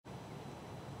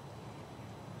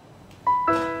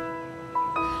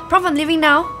Prof, I'm leaving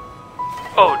now.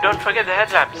 Oh, don't forget the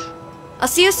headlamps. I'll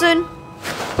see you soon.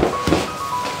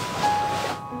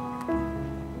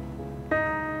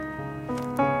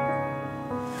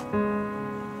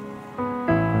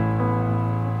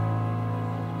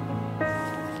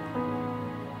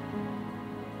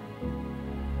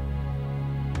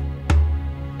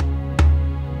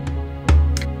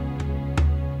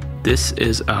 This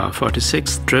is our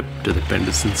 46th trip to the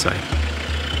Penderson site,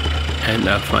 and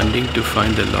our funding to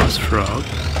find the lost frog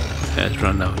has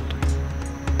run out.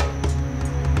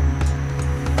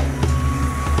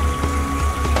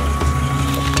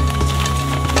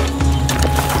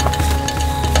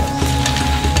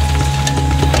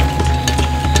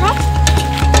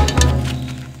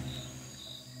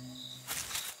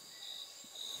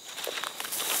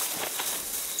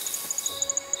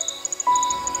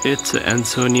 It's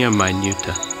Ansonia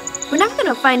minuta. We're never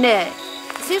gonna find it.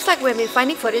 It seems like we've been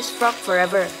finding for this frog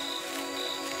forever.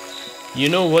 You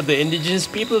know what the indigenous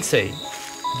people say?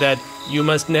 That you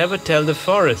must never tell the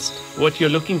forest what you're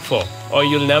looking for, or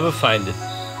you'll never find it.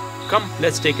 Come,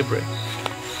 let's take a break.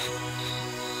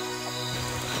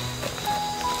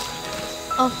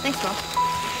 Oh, thanks, Prof.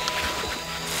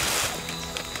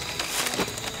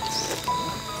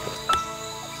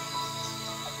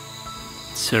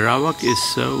 Sarawak is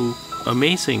so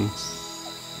amazing.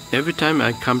 Every time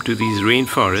I come to these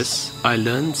rainforests, I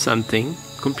learn something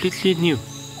completely new.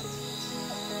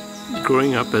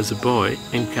 Growing up as a boy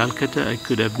in Calcutta, I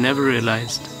could have never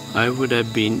realized I would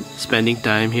have been spending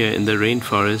time here in the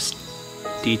rainforest,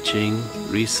 teaching,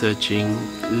 researching,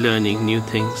 learning new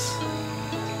things.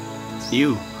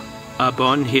 You are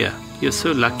born here. You're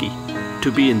so lucky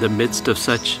to be in the midst of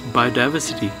such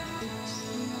biodiversity.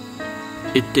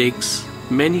 It takes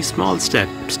many small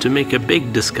steps to make a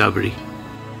big discovery.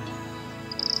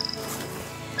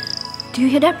 Do you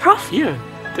hear that, Prof? Yeah,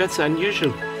 that's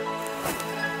unusual.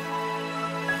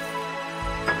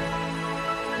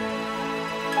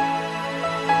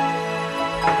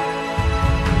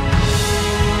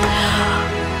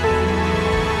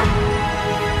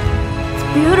 It's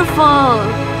beautiful.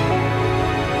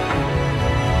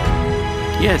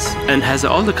 Yes, and has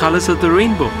all the colors of the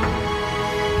rainbow.